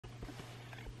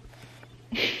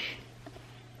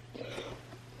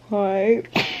Hi.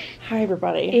 Hi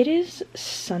everybody. It is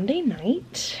Sunday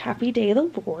night. Happy day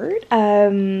of the Lord.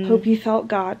 Hope you felt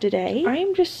God today.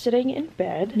 I'm just sitting in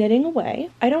bed, knitting away.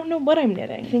 I don't know what I'm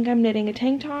knitting. I think I'm knitting a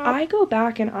tank top. I go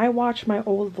back and I watch my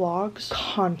old vlogs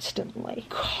constantly.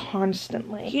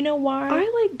 You know why?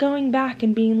 I like going back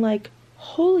and being like,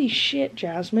 holy shit,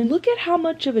 Jasmine, look at how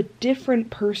much of a different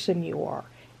person you are.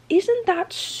 Isn't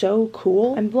that so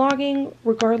cool? I'm vlogging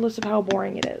regardless of how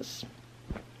boring it is.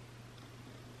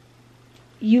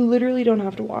 You literally don't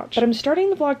have to watch. But I'm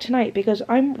starting the vlog tonight because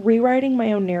I'm rewriting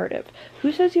my own narrative.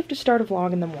 Who says you have to start a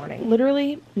vlog in the morning?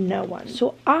 Literally no one.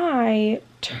 So I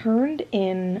turned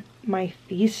in my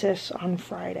thesis on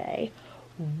Friday.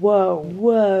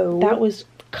 Whoa. That was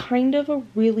kind of a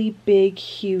really big,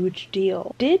 huge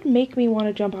deal. Did make me want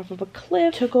to jump off of a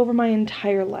cliff, took over my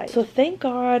entire life. So thank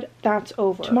God that's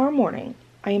over. Tomorrow morning,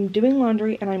 I am doing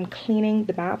laundry and I'm cleaning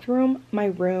the bathroom, my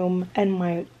room, and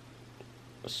my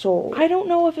soul. I don't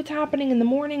know if it's happening in the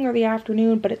morning or the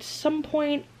afternoon, but at some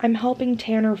point I'm helping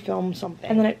Tanner film something.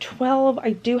 And then at 12,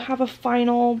 I do have a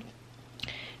final.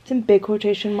 It's in big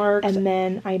quotation marks. And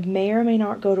then I may or may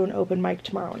not go to an open mic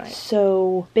tomorrow night.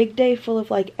 So big day full of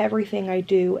like everything I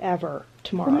do ever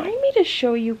tomorrow. Remind me to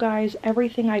show you guys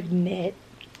everything I've knit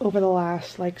over the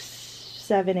last like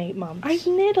 7-8 months. I've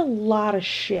knit a lot of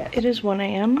shit. It is 1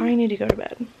 a.m. I need to go to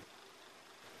bed.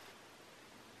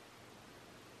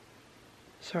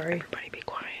 Sorry. Everybody be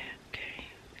quiet, okay?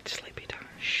 It's sleepy time.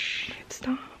 Shh.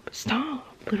 Stop.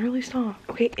 Literally stop.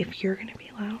 Okay, if you're gonna be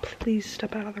loud, please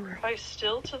step out of the room. I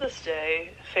still to this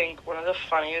day think one of the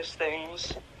funniest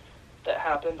things that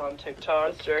happened on TikTok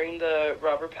was during the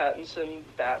Robert Pattinson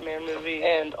Batman movie,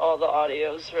 and all the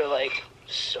audios were like,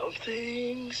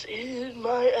 something's in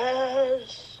my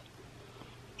ass.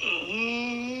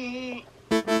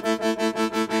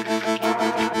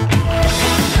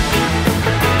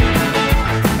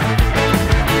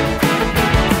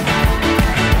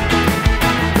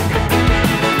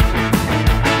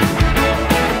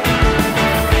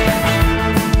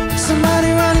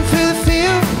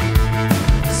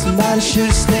 Somebody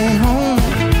should stay home.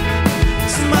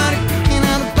 Somebody picking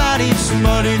out a body.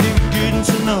 Somebody they're getting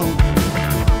to know.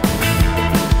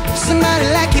 Somebody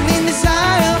lacking in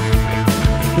desire.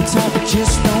 The type that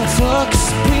just don't fuck.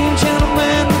 Supreme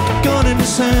gentleman with a gun in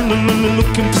his hand,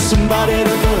 looking for somebody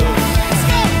to love. Let's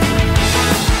go.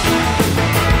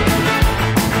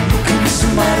 Looking for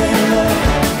somebody to love.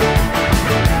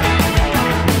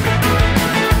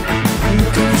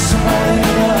 Looking for somebody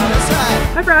to love. That's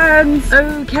right. Hi friends!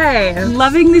 Okay,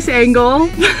 loving this angle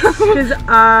because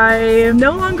I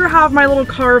no longer have my little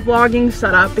car vlogging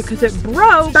setup because it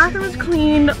broke. Bathroom is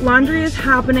clean, laundry is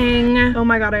happening. Oh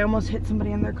my god, I almost hit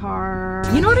somebody in their car.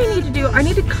 You know what I need to do? I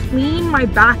need to clean my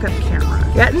backup camera.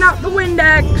 Getting out the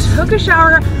Windex, took a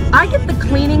shower. I get the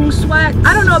cleaning sweat.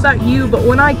 I don't know about you, but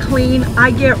when I clean,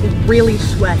 I get really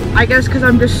sweaty. I guess because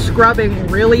I'm just scrubbing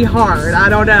really hard. I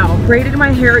don't know. Braided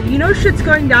my hair. You know shit's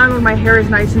going down when my hair is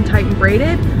nice and tight and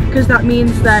braided, because that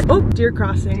means that, oh, deer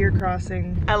crossing.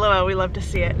 LOL, we love to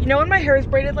see it. You know when my hair is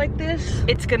braided like this,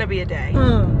 it's gonna be a day.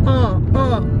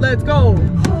 Let's go.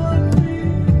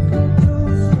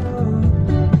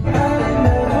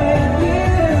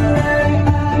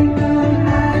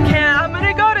 Okay, I'm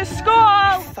gonna go to school.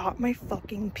 I thought my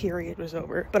fucking period was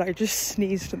over, but I just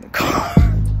sneezed in the car.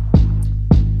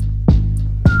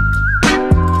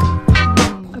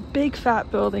 A big fat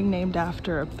building named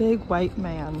after a big white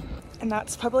man. And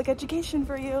that's public education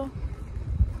for you.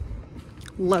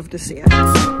 Love to see it.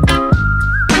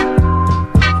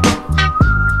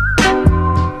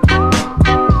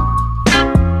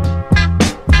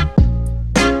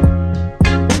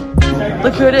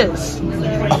 Look who it is.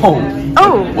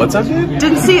 Oh. What's up, dude?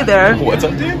 Didn't see you there. What's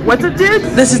up, dude? What's up, dude?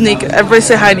 This is Nika. Everybody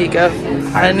say hi, Nika.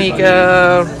 Hi,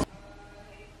 Nika.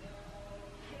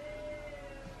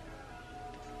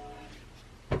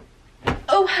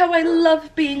 Oh, how I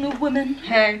love being a woman.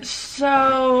 Hey,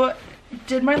 so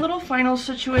did my little final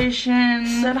situation,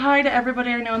 said hi to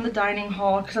everybody I know in the dining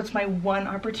hall, because that's my one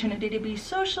opportunity to be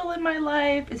social in my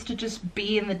life, is to just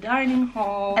be in the dining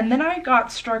hall. And then I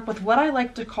got struck with what I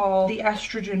like to call the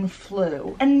estrogen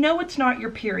flu. And no, it's not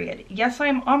your period. Yes, I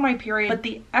am on my period, but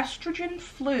the estrogen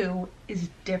flu is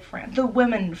different. The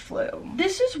women flu.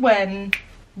 This is when,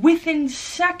 within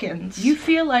seconds, you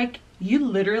feel like you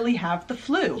literally have the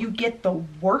flu. You get the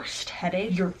worst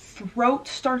headache. Your throat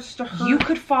starts to hurt. You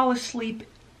could fall asleep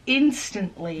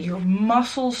instantly. Your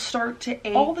muscles start to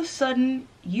ache. All of a sudden,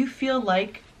 you feel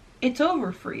like it's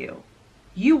over for you.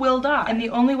 You will die. And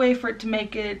the only way for it to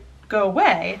make it go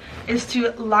away is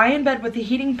to lie in bed with the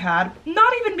heating pad,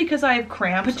 not even because I have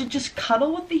cramps, but to just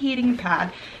cuddle with the heating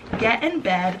pad, get in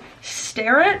bed,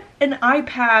 stare at an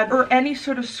iPad or any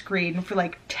sort of screen for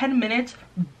like 10 minutes,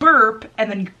 burp, and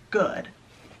then good.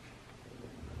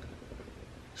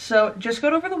 So just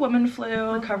got over the woman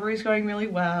flu, recovery's going really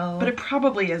well, but it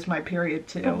probably is my period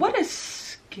too. But what a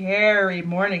scary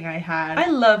morning I had. I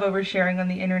love oversharing on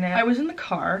the internet. I was in the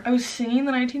car, I was singing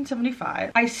the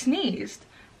 1975, I sneezed,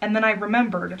 and then I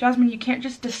remembered, Jasmine, you can't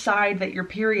just decide that your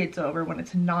period's over when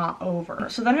it's not over.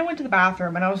 So then I went to the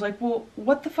bathroom and I was like, well,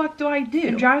 what the fuck do I do?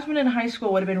 And Jasmine in high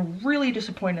school would have been really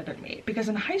disappointed in me because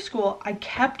in high school, I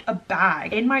kept a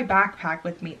bag in my backpack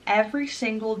with me every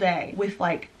single day with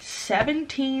like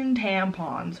 17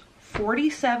 tampons,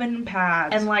 47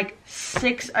 pads, and like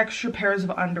 6 extra pairs of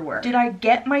underwear. Did I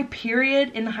get my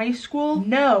period in high school?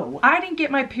 No. I didn't get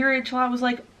my period till I was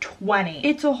like 20.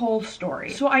 It's a whole story.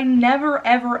 So I never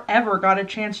ever ever got a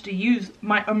chance to use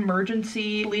my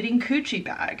emergency bleeding coochie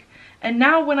bag. And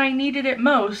now when I needed it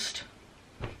most,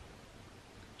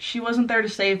 she wasn't there to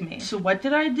save me. So what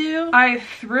did I do? I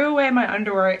threw away my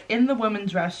underwear in the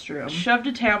women's restroom, shoved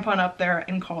a tampon up there,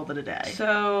 and called it a day.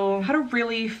 So had a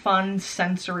really fun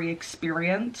sensory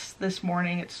experience this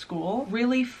morning at school.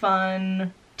 Really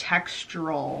fun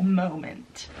textural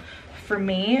moment. For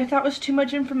me, if that was too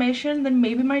much information, then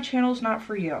maybe my channel's not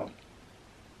for you.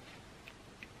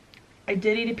 I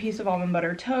did eat a piece of almond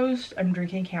butter toast. I'm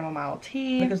drinking chamomile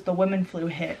tea because the women flu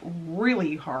hit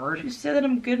really hard. She said that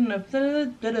I'm good enough.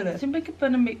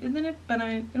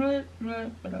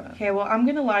 Okay, well, I'm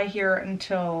gonna lie here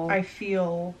until I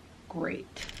feel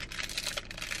great.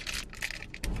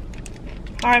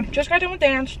 I just got done with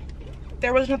dance.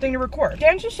 There was nothing to record.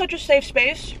 Dance is such a safe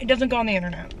space, it doesn't go on the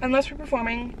internet. Unless we're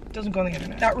performing, it doesn't go on the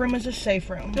internet. That room is a safe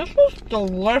room. This was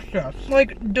delicious.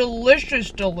 Like,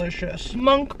 delicious, delicious.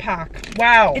 Monk pack.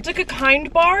 Wow. It's like a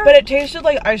kind bar, but it tasted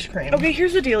like ice cream. Okay,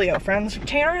 here's the dealio, friends.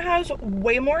 Tanner has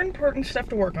way more important stuff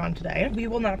to work on today. We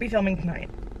will not be filming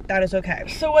tonight. That is okay.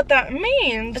 So what that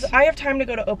means is I have time to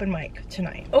go to open mic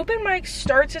tonight. Open mic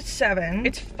starts at 7.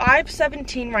 It's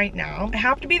 5:17 right now. I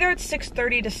have to be there at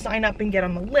 6:30 to sign up and get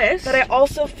on the list, but I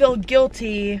also feel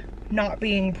guilty not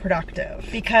being productive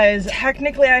because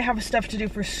technically I have stuff to do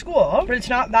for school, but it's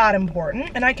not that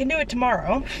important and I can do it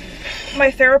tomorrow. My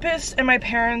therapist and my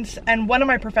parents and one of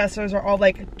my professors are all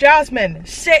like, Jasmine,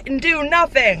 sit and do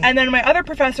nothing. And then my other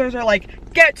professors are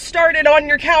like, get started on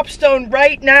your capstone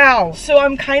right now. So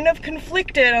I'm kind of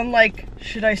conflicted on like,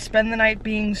 should I spend the night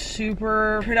being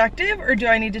super productive or do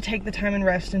I need to take the time and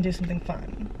rest and do something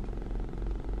fun?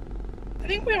 I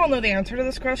think we all know the answer to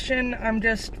this question.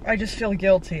 I just feel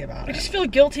guilty about it. I just feel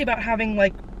guilty about having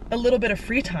like a little bit of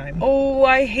free time. Oh,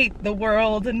 I hate the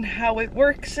world and how it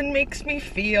works and makes me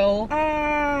feel.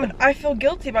 But I feel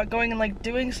guilty about going and like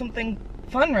doing something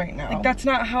fun right now. Like that's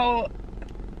not how,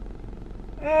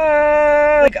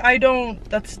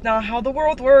 that's not how the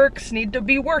world works. Need to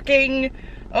be working.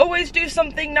 Always do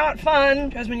something not fun.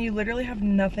 Jasmine, you literally have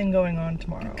nothing going on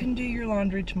tomorrow. You can do your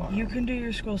laundry tomorrow. You can do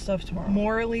your school stuff tomorrow.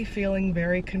 Morally feeling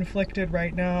very conflicted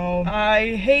right now.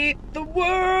 I hate the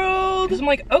world. Because I'm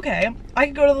like, okay, I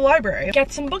could go to the library,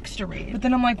 get some books to read. But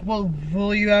then I'm like, well,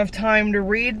 will you have time to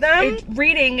read them?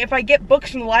 Reading, if I get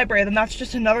books from the library, then that's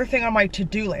just another thing on my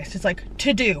to-do list. It's like,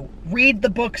 to do, read the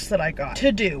books that I got.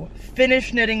 To do,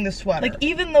 finish knitting the sweater. Like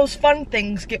even those fun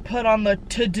things get put on the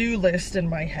to-do list in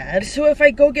my head. So if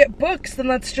I go get books, then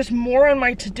that's just more on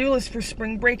my to-do list for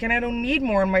spring break, and I don't need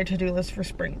more on my to-do list for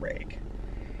spring break.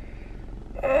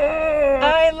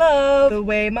 I love the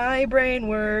way my brain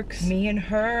works. Me and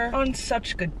her on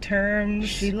such good terms.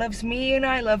 She loves me and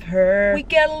I love her. We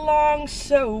get along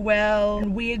so well,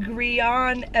 and we agree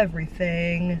on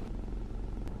everything.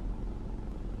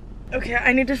 Okay,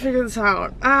 I need to figure this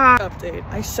out. Update.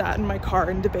 I sat in my car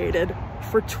and debated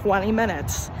for 20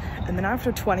 minutes. And then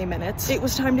after 20 minutes, it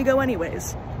was time to go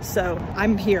anyways. So,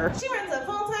 I'm here. She runs a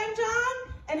full-time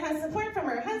job and has support from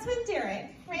her husband,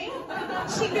 Derek, right?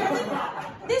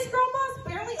 This girl boss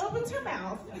barely opens her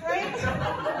mouth, right?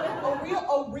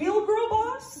 A real girl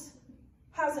boss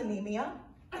has anemia.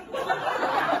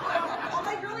 All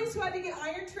my girlies who had to get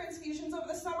iron transfusions over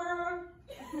the summer,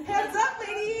 heads up,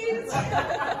 ladies.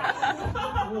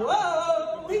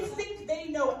 Whoa. They think they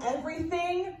know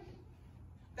everything.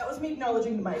 That was me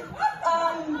acknowledging the mic.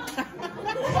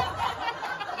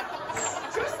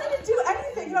 Trust me to do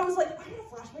anything, and I was like, I'm gonna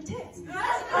flash my tits.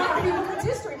 I mean, Women's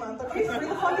History Month, okay? Free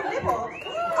the fucking nipple.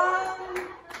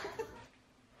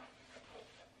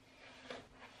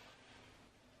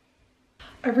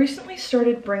 I recently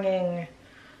started bringing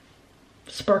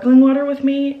sparkling water with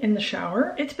me in the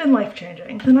shower. It's been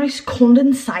life-changing. The nice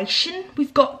condensation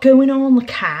we've got going on the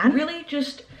can really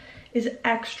just is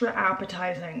extra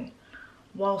appetizing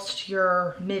whilst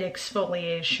you're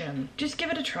mid-exfoliation. Just give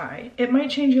it a try. It might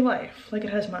change your life like it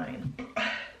has mine.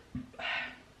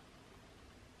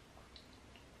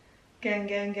 Gang,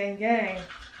 gang, gang, gang.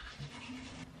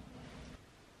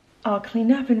 All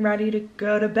cleaned up and ready to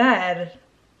go to bed.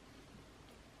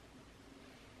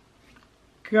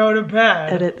 Go to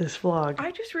bed. Edit this vlog.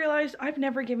 I just realized I've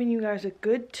never given you guys a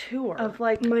good tour of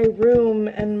like my room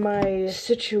and my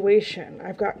situation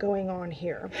I've got going on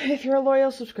here. If you're a loyal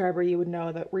subscriber, you would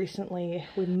know that recently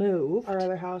we moved. Our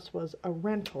other house was a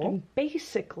rental. And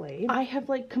basically, I have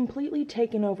like completely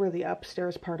taken over the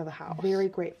upstairs part of the house. Very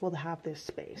grateful to have this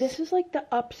space. This is like the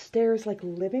upstairs like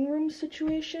living room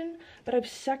situation, but I've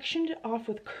sectioned it off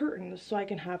with curtains so I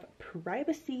can have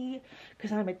privacy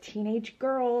because I'm a teenage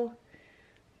girl.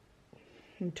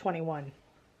 I'm 21.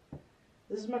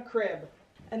 This is my crib.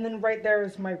 And then right there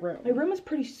is my room. My room is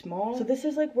pretty small, so this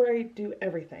is like where I do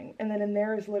everything. And then in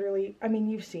there is literally, I mean,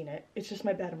 you've seen it. It's just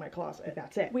my bed and my closet.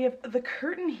 That's it. We have the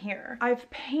curtain here. I've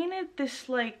painted this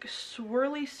like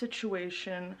swirly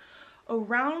situation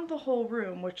around the whole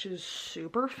room, which is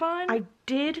super fun. I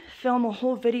did film a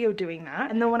whole video doing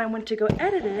that. And then when I went to go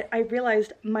edit it, I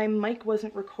realized my mic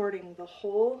wasn't recording the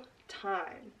whole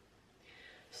time.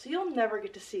 So you'll never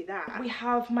get to see that. We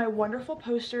have my wonderful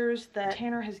posters that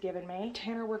Tanner has given me.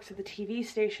 Tanner works at the TV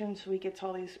station, so he gets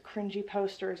all these cringy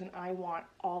posters and I want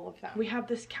all of them. We have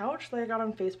this couch that I got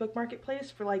on Facebook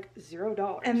Marketplace for like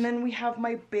 $0. And then we have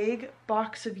my big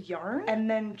box of yarn and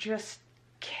then just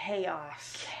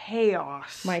chaos.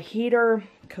 Chaos. My heater,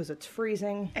 because it's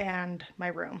freezing, and my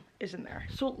room is in there.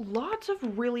 So lots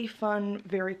of really fun,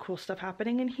 very cool stuff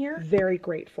happening in here. Very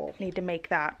grateful. Need to make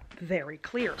that very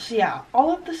clear. So yeah,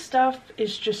 all of the stuff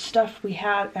is just stuff we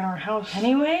had in our house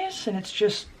anyways, and it's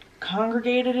just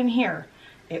congregated in here.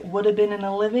 It would have been in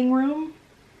a living room.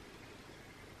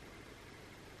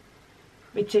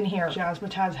 It's in here,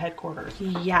 Jazmataz headquarters.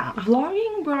 Yeah,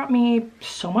 vlogging brought me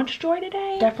so much joy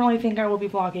today. Definitely think I will be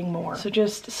vlogging more. So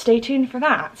just stay tuned for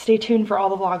that. Stay tuned for all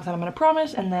the vlogs that I'm gonna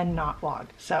promise and then not vlog.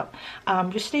 So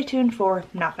just stay tuned for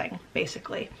nothing,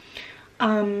 basically.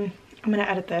 I'm gonna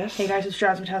edit this. Hey guys, it's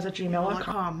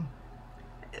jazmataz@gmail.com.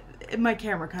 My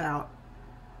camera cut out.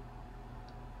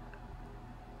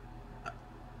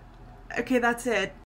 Okay, that's it.